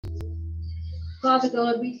Father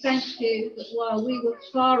God, we thank you that while we were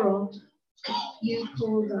far off, you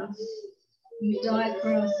called us. You died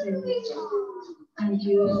for our sins, and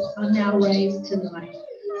you are now raised to life.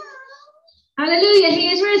 Hallelujah,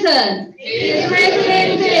 he is risen. He is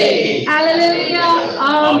risen indeed. Hallelujah,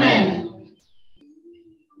 amen.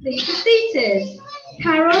 Please be seated.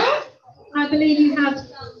 Carol, I believe you have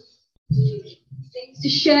things to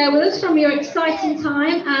share with us from your exciting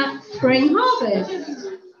time at Spring Harvest.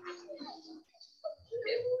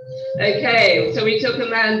 Okay, so we took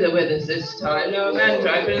Amanda with us this time. Now, Amanda,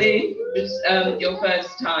 I believe it was your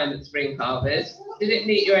first time at Spring Harvest. Did it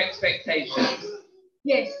meet your expectations?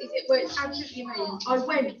 Yes, it was absolutely amazing. I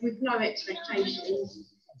went with no expectations,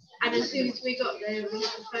 and as soon as we got there, we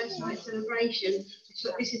had the first night celebration. I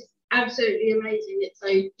thought, this is absolutely amazing. So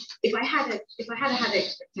if I had had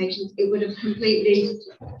expectations, it would have completely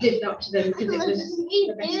lived up to them because it was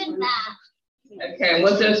the best one. Okay, and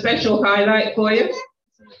was there a special highlight for you?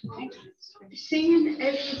 Seeing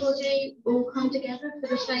everybody all come together for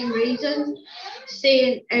the same reason,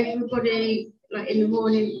 seeing everybody like in the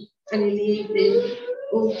morning and in the evening,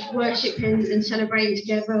 all worshipping and celebrating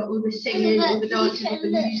together, all the singing, all the dancing, all the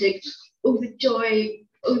music, all the joy,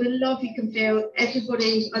 all the love you can feel.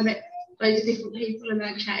 Everybody, I met loads of different people and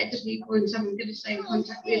I chatted to people and some I'm going to stay in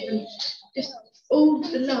contact with, and just all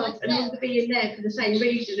the love and all the being there for the same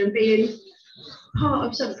reason and being part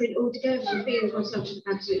of something all together and being on something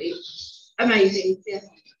absolutely amazing. Yeah.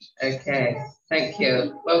 Okay, thank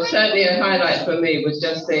you. Well, certainly a highlight for me was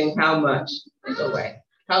just seeing how much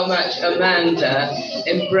Amanda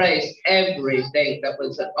embraced everything that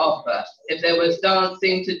was an offer. If there was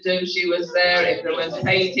dancing to do, she was there. If there was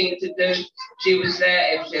painting to do, she was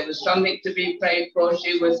there. If there was something to be prayed for,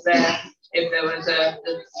 she was there. If there was a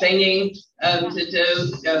singing to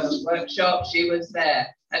do, workshop, she was there.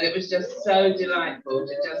 And it was just so delightful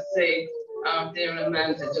to just see our dear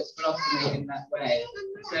Amanda just blossoming in that way.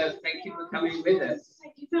 So thank you for coming with us.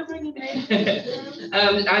 Thank you for bringing me.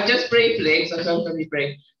 I just briefly, because I'm going to be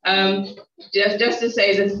brief, just to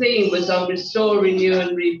say the theme was on restore, renew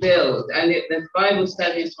and rebuild, and the Bible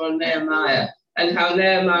studies from Nehemiah, and how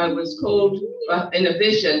Nehemiah was called in a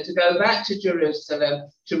vision to go back to Jerusalem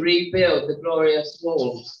to rebuild the glorious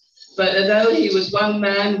walls. But although he was one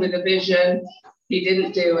man with a vision, he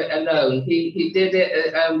didn't do it alone. He did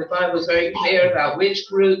it, the Bible is very clear about which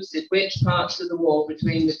groups did which parts of the wall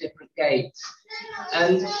between the different gates.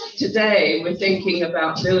 And today we're thinking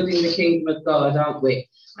about building the kingdom of God, aren't we?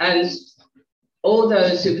 And all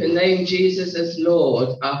those who can name Jesus as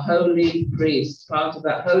Lord are holy priests, part of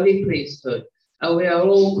that holy priesthood. And we are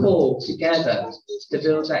all called together to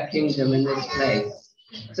build that kingdom in this place.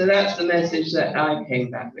 So that's the message that I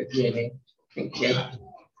came back with, really. Thank you.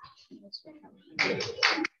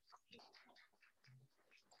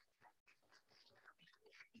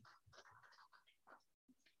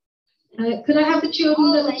 Could I have the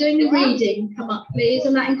children that are doing the reading come up, please?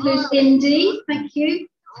 And that includes Indy. Thank you.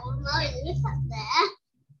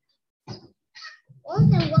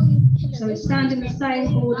 So we stand in the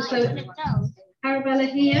same order. So Arabella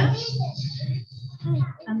here,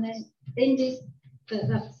 and then Indy.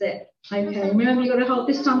 That's it. Okay. Remember, you've got to hold.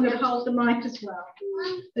 This time, you've got to hold the mic as well.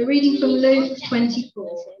 We're reading from Luke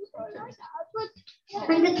 24.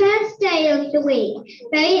 On the first day of the week,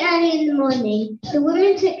 very early in the morning, the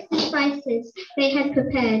women took the spices they had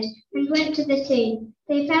prepared and went to the tomb.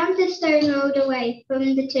 They found the stone rolled away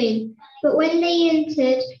from the tomb, but when they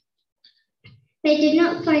entered, they did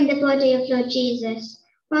not find the body of Lord Jesus.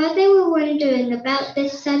 While they were wondering about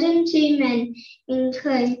this, sudden two men in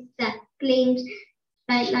clothes that gleamed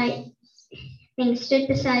like lightning stood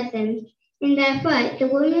beside them. In their fright, the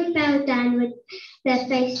women bowed down with their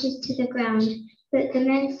faces to the ground, but the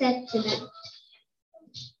men said to them,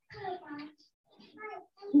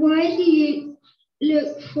 "Why do you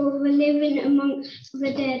look for the living amongst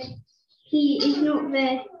the dead? He is not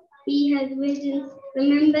there. He has risen.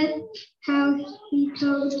 Remember how he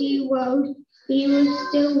told you while he was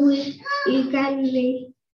still with you, Galilee.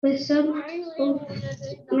 The Son of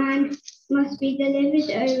Man must be delivered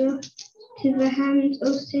over to the hands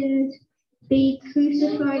of sinners, be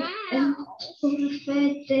crucified, and for the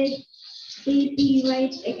third day he be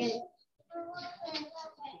raised again."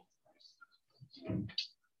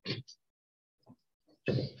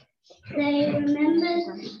 They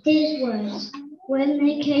remembered his words. When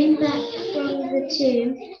they came back from the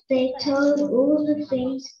tomb, they told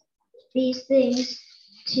these things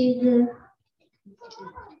to the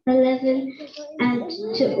 11 and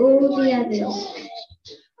to all the others.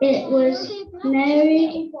 It was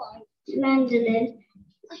Mary Magdalene,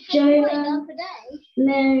 Joanna,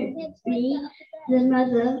 Mary, the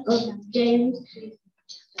mother of James,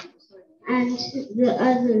 and the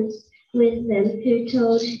others with them, who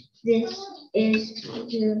told this is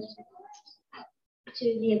to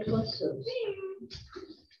the apostles.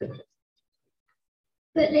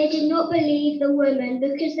 But they did not believe the woman,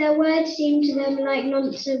 because their words seemed to them like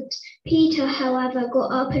nonsense. Peter, however,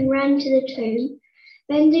 got up and ran to the tomb.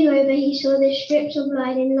 Bending over, he saw the strips of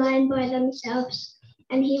linen lying by themselves,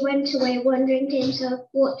 and he went away, wondering to himself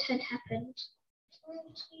what had happened.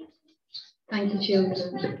 Thank you,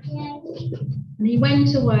 children. And he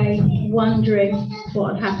went away wondering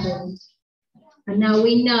what had happened. And now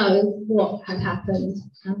we know what had happened,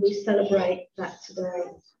 and we celebrate that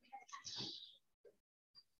today.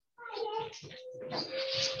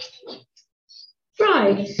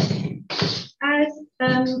 Right, as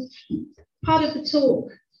part of the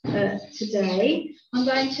talk today, I'm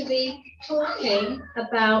going to be talking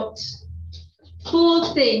about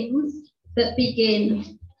 4 things that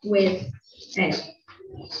begin with F.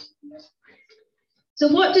 So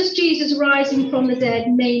what does Jesus rising from the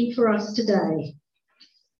dead mean for us today?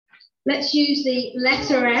 Let's use the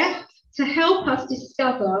letter F to help us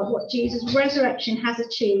discover what Jesus' resurrection has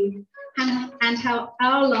achieved and how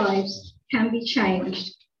our lives can be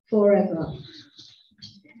changed forever.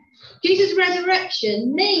 Jesus'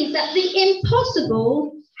 resurrection means that the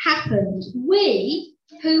impossible happened. We,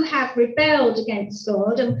 who have rebelled against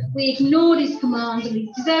God and we ignored his commands and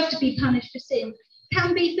we deserve to be punished for sin,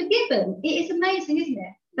 can be forgiven. It is amazing, isn't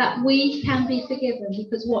it, that we can be forgiven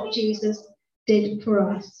because what Jesus did for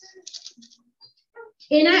us.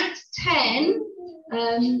 In Acts 10,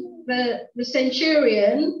 the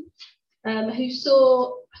centurion who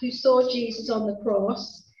saw Jesus on the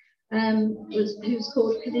cross, who's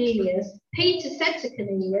called Cornelius, Peter said to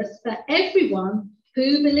Cornelius that everyone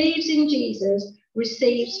who believes in Jesus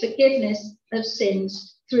receives forgiveness of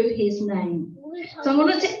sins through his name. So I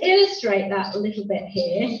wanted to illustrate that a little bit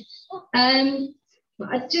here. I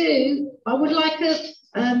would like I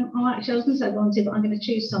was going to say volunteer, but I'm going to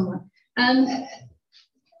choose someone.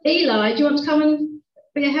 Eli, do you want to come and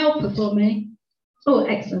be a helper for me? Oh,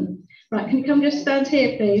 excellent. Right, can you come just stand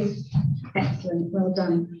here, please? Excellent, well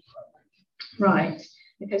done. Right,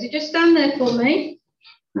 okay, so just stand there for me.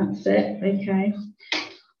 That's it, okay.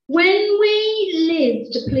 When we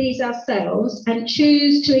live to please ourselves and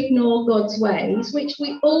choose to ignore God's ways, which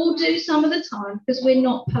we all do some of the time because we're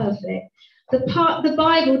not perfect, the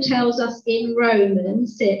Bible tells us in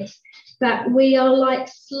Romans 6 that we are like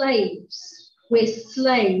slaves. We're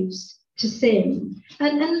slaves to sin.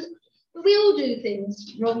 And we all do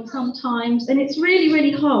things wrong sometimes, and it's really,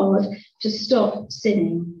 really hard to stop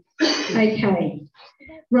sinning. Okay,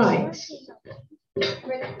 right.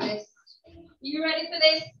 You ready for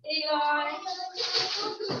this, Eli?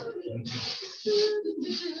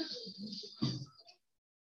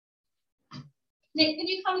 Nick, can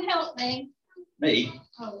you come and help me? Me?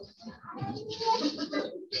 Oh.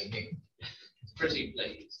 Pretty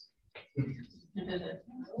please.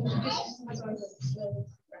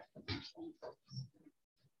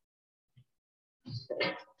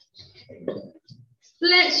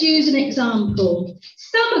 Let's use an example.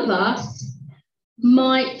 Some of us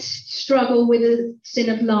might struggle with a sin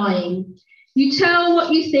of lying. You tell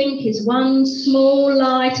what you think is one small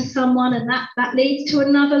lie to someone, and that leads to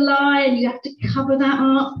another lie, and you have to cover that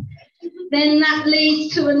up. Then that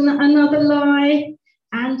leads to another lie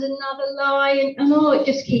and another lie, and it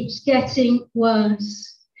just keeps getting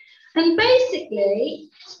worse. And basically,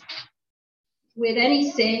 with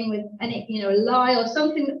any sin, with any a lie or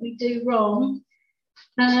something that we do wrong,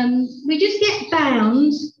 we just get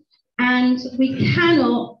bound and we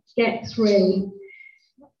cannot get through.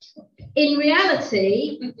 In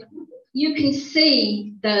reality, you can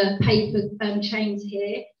see the paper chains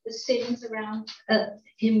here, the sins around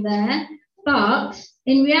him there, but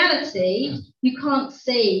in reality, you can't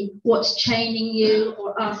see what's chaining you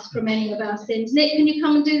or us from any of our sins. Nick, can you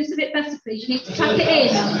come and do this a bit better, please? You need to tuck it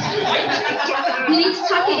in. You need to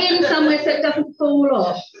tuck it in somewhere so it doesn't fall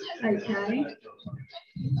off. Okay.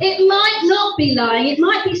 It might not be lying, it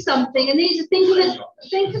might be something, and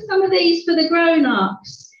think of some of these for the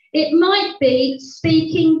grown-ups. It might be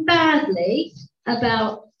speaking badly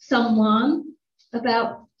about someone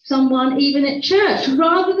even at church,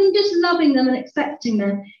 rather than just loving them and accepting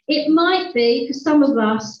them. It might be, for some of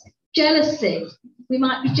us, jealousy. We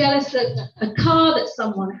might be jealous of a car that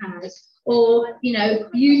someone has, or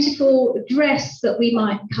beautiful dress that we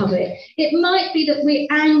might covet. It might be that we're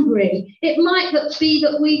angry. It might be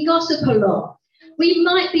that we gossip a lot. We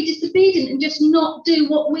might be disobedient and just not do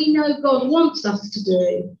what we know God wants us to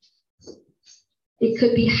do. It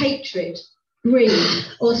could be hatred. greed,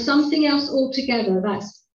 or something else altogether.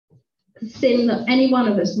 That's sin that any one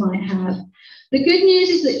of us might have. The good news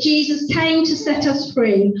is that Jesus came to set us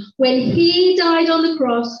free. When he died on the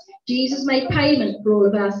cross, Jesus made payment for all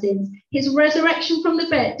of our sins. His resurrection from the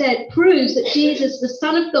dead proves that Jesus, the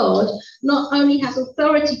Son of God, not only has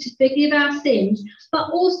authority to forgive our sins, but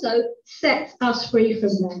also sets us free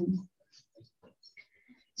from them.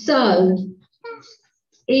 So,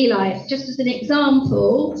 Eli, just as an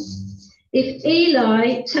example, if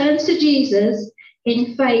Eli turns to Jesus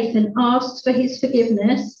in faith and asks for his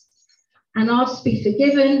forgiveness, and asks to be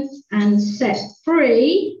forgiven and set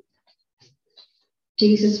free,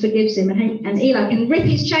 Jesus forgives him, and Eli can rip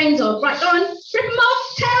his chains off. Right, go on, rip them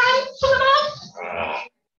off, tear them, pull them off.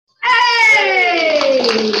 Hey!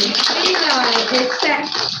 Eli is set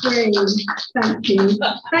free. Thank you.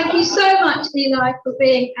 Thank you so much, Eli, for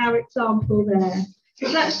being our example there. So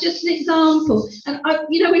that's just an example. And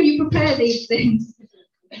you know, when you prepare these things,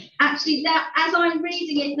 actually, that as I'm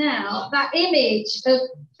reading it now, that image of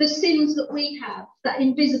the sins that we have, that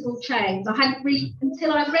invisible chains, I hadn't read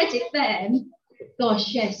until I read it then.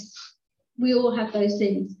 Gosh, yes, we all have those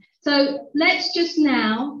sins. So let's just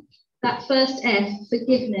now, that first F,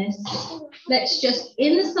 forgiveness, let's just,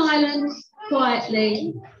 in the silence,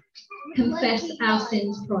 quietly confess our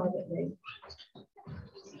sins privately.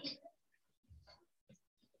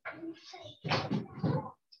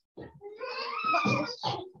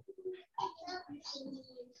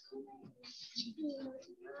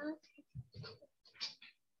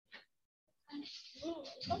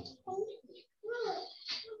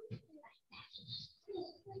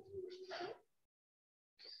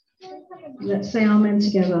 Let's say amen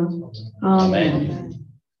together. Amen.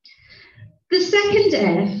 The second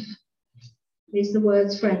F is the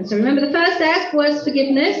word's friend. So remember, the first F was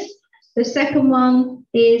forgiveness. The second one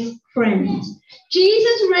is friend.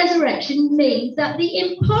 Jesus' resurrection means that the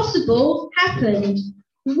impossible happened.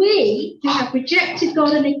 We, who have rejected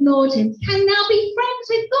God and ignored him, can now be friends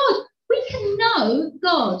with God. We can know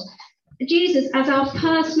God, Jesus, as our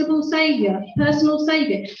personal saviour.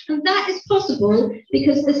 And that is possible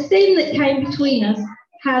because the sin that came between us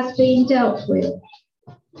has been dealt with.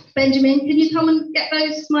 Benjamin, can you come and get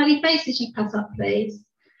those smiley faces you cut up, please?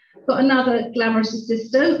 Got another glamorous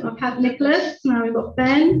assistant. I've had Nicholas, now we've got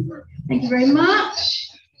Ben. Thank you very much.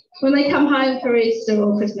 When they come home for Easter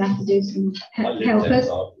or Christmas, to do some help us.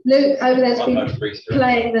 Luke over there's been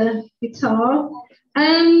playing the guitar.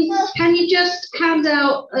 Can you just hand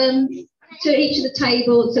out to each of the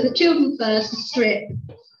tables, to the children first, a strip,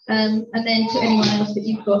 and then to anyone else that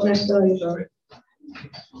you've got left over.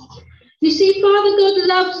 You see, Father God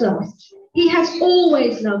loves us. He has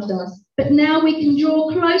always loved us. But now we can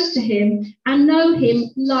draw close to him and know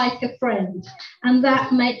him like a friend. And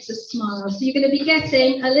that makes us smile. So you're going to be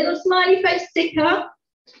getting a little smiley face sticker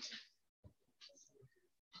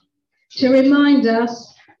to remind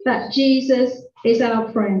us that Jesus is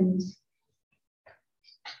our friend.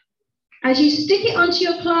 As you stick it onto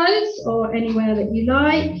your clothes or anywhere that you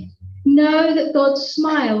like, know that God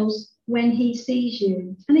smiles when he sees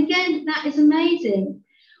you. And again, that is amazing.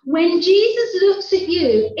 When Jesus looks at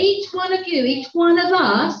you, each one of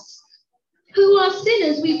us, who are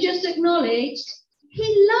sinners, we've just acknowledged,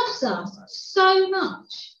 he loves us so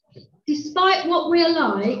much. Despite what we're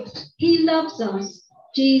like, he loves us.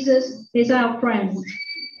 Jesus is our friend.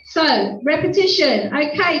 So, repetition.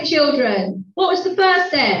 Okay, children. What was the first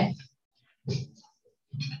step?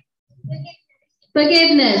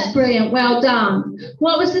 Forgiveness. Brilliant. Well done.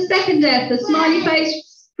 What was the second step? The smiley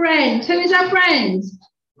face friend. Who is our friend?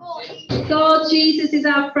 God. Jesus is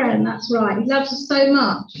our friend. That's right. He loves us so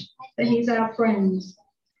much that he's our friend.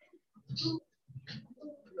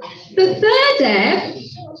 The third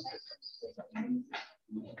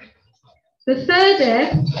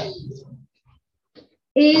F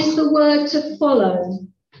is the word to follow.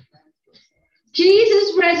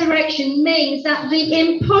 Jesus' resurrection means that the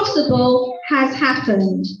impossible has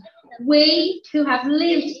happened. We who have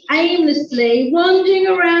lived aimlessly, wandering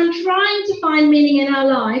around trying to find meaning in our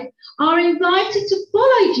life, are invited to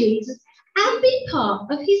follow Jesus and be part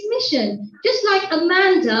of his mission. Just like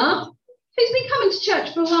Amanda, who's been coming to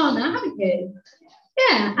church for a while now, haven't you?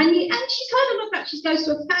 Yeah, and she's heard a lot about, she goes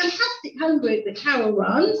to a fantastic home group that Carol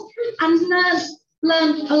runs and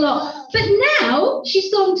learned a lot. But now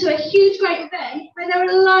she's gone to a huge, great event where there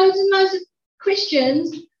are loads and loads of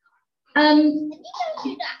Christians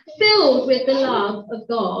filled with the love of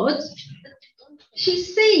God.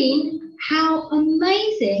 She's seen how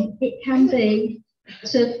amazing it can be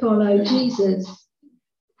to follow Jesus.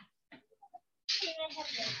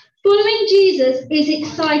 Following Jesus is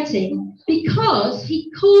exciting because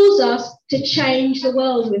he calls us to change the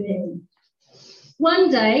world with him. One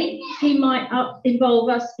day, he might involve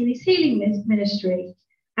us in his healing ministry.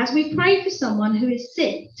 As we pray for someone who is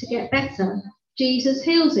sick to get better, Jesus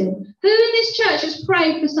heals him. Who in this church has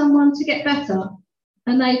prayed for someone to get better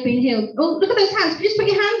and they've been healed? Oh, look at those hands. Just put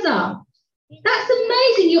your hands up. That's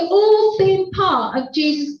amazing. You're all being part of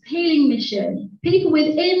Jesus' healing mission. People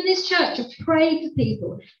within this church have prayed for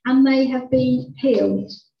people and they have been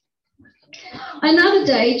healed. Another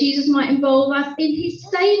day, Jesus might involve us in his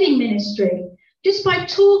saving ministry. Just by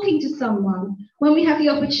talking to someone, when we have the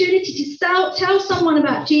opportunity to tell someone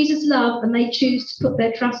about Jesus' love and they choose to put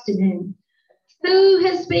their trust in him. Who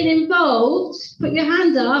has been involved? Put your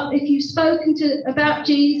hand up if you've spoken about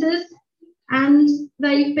Jesus and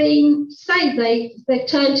they've been saved. They've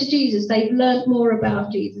turned to Jesus. They've learned more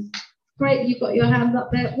about Jesus. Great, you've got your hand up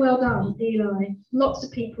there. Well done, Eli. Lots of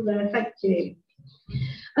people there. Thank you.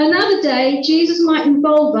 Another day, Jesus might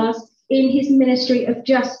involve us in his ministry of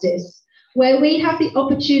justice, where we have the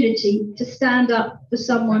opportunity to stand up for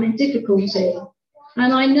someone in difficulty.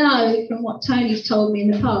 And I know from what Tony's told me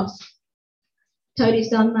in the past, Tony's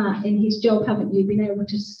done that in his job, haven't you? Been able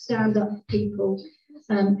to stand up for people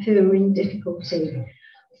who are in difficulty.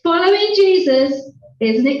 Following Jesus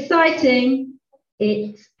is exciting.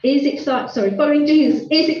 Following Jesus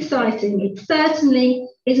is exciting. It certainly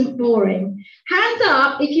isn't boring. Hands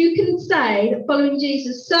up if you can say that following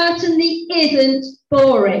Jesus certainly isn't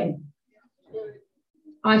boring.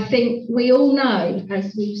 I think we all know,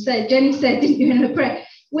 as we've said, Jenny said in her prayer,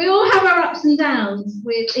 we all have our ups and downs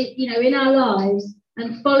with it, in our lives,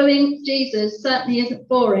 and following Jesus certainly isn't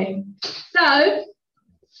boring. So,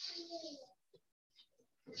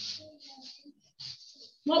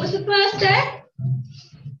 what was the first day?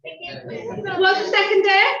 What was the second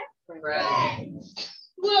day?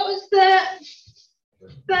 What was the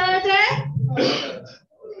third day?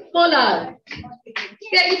 Follow.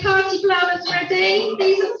 Get your party flowers ready.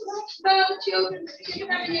 These are for the children that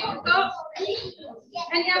you've got.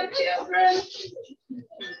 Any other children?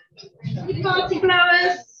 Your party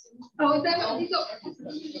flowers. Oh, is that what you've got?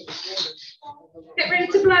 Get ready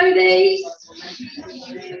to blow these.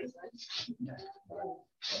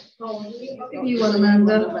 You want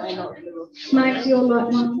Amanda? Max, you'll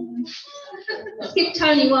like one. Give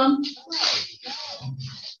Tony one.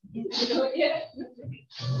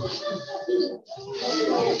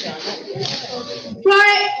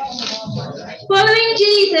 Right, following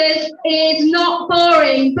Jesus is not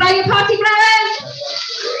boring. Blow your party flowers.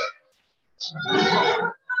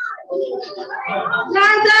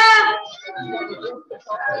 Amanda.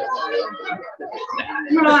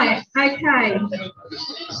 Right, okay.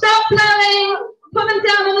 Stop blowing. Put them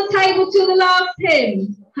down on the table till the last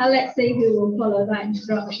hymn. Let's see who will follow that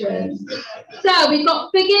instruction. So we've got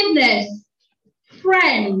forgiveness,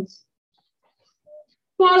 friend,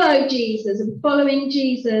 follow Jesus, and following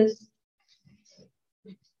Jesus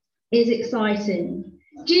is exciting.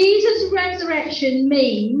 Jesus' resurrection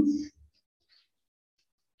means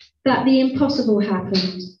that the impossible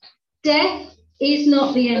happened. Death is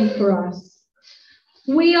not the end for us.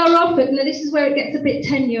 We are offered, now this is where it gets a bit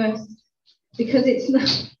tenuous, because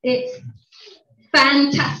it's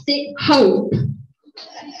fantastic hope.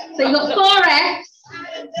 So you've got 4 F's.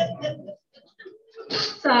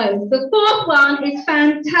 So the fourth one is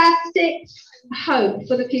fantastic hope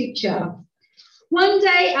for the future. One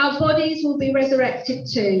day our bodies will be resurrected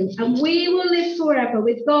too, and we will live forever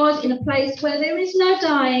with God in a place where there is no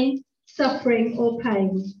dying, suffering or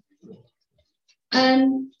pain.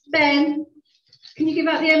 Ben, can you give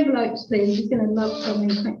out the envelopes, please? He's going to love something.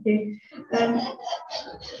 Thank you.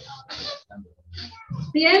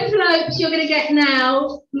 The envelopes you're going to get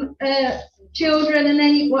now, children and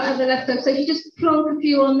any whatever left over. So if you just plonk a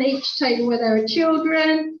few on each table where there are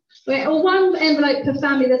children, or one envelope per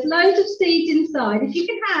family, there's loads of seeds inside. If you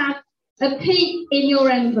can have a peek in your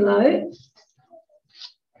envelope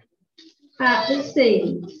at the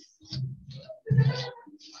seeds.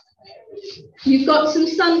 You've got some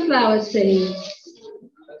sunflower seeds.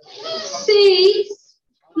 Seeds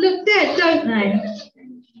look dead, don't they?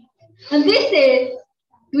 And this is,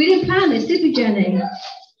 we didn't plan this, did we, Jenny?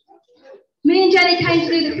 Me and Jenny came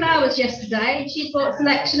through the flowers yesterday. She bought a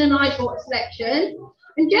selection and I bought a selection.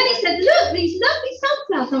 And Jenny said, look, these lovely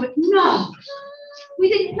sunflowers. I went, no, we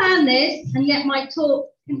didn't plan this. And yet my talk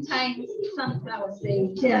contains sunflower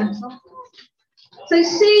seeds. Yeah. So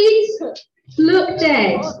seeds look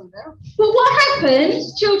dead. But what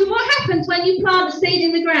happens, children, what happens when you plant a seed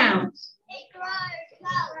in the ground?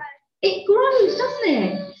 It grows, doesn't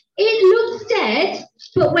it? It looks dead,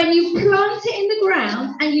 but when you plant it in the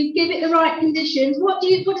ground and you it the right conditions, what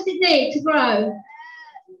does it need to grow?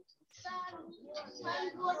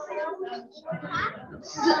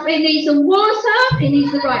 It needs some water, it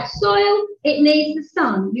needs the right soil, it needs the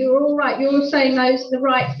sun. You're all right, you're all saying those are the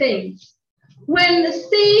right things. When the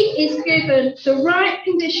seed is given the right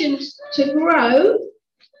conditions to grow,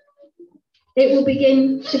 it will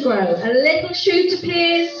begin to grow. A little shoot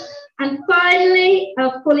appears, and finally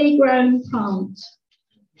a fully grown plant.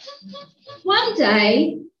 One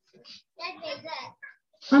day,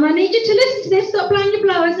 and I need you to listen to this, stop blowing your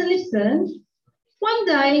blowers and listen. One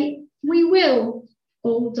day, we will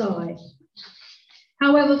all die.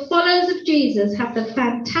 However, followers of Jesus have the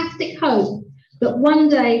fantastic hope that one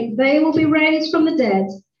day they will be raised from the dead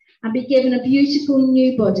and be given a beautiful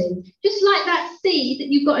new body. Just like that seed that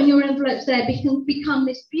you've got in your envelopes there can become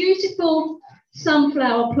this beautiful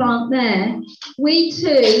sunflower plant there. We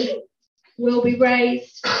too will be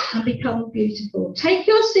raised and become beautiful. Take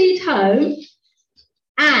your seed home,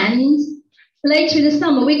 and later in the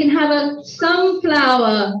summer we can have a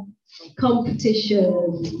sunflower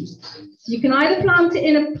competition. You can either plant it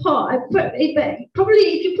in a pot, probably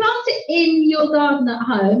if you plant it in your garden at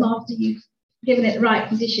home after you've given it the right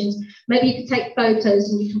conditions, maybe you can take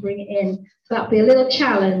photos and you can bring it in. That'll be a little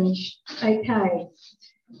challenge. Okay,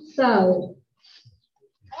 so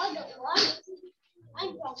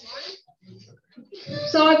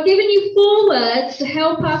I've given you 4 words to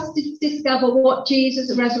help us to discover what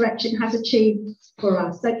Jesus' resurrection has achieved for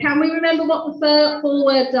us. So can we remember what the 4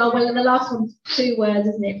 words are? Well, the last one's 2 words,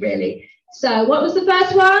 isn't it, really? So what was the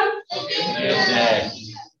first one?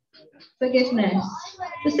 Forgiveness. Forgiveness.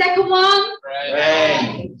 The second one?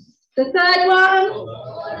 Praise. The third one?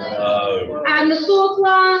 Hope. And the 4th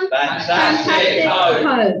one? Fantastic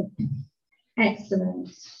hope. Excellent.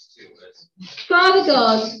 Father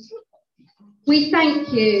God, we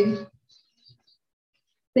thank you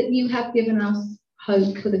that you have given us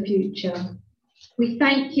hope for the future. We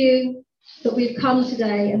thank you that we've come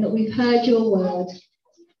today and that we've heard your word,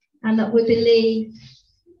 and that we believe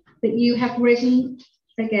that you have risen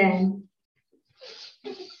again.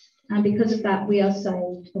 And because of that, we are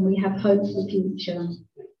saved and we have hope for the future.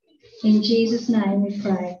 In Jesus' name we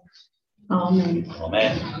pray. Amen.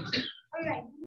 Amen.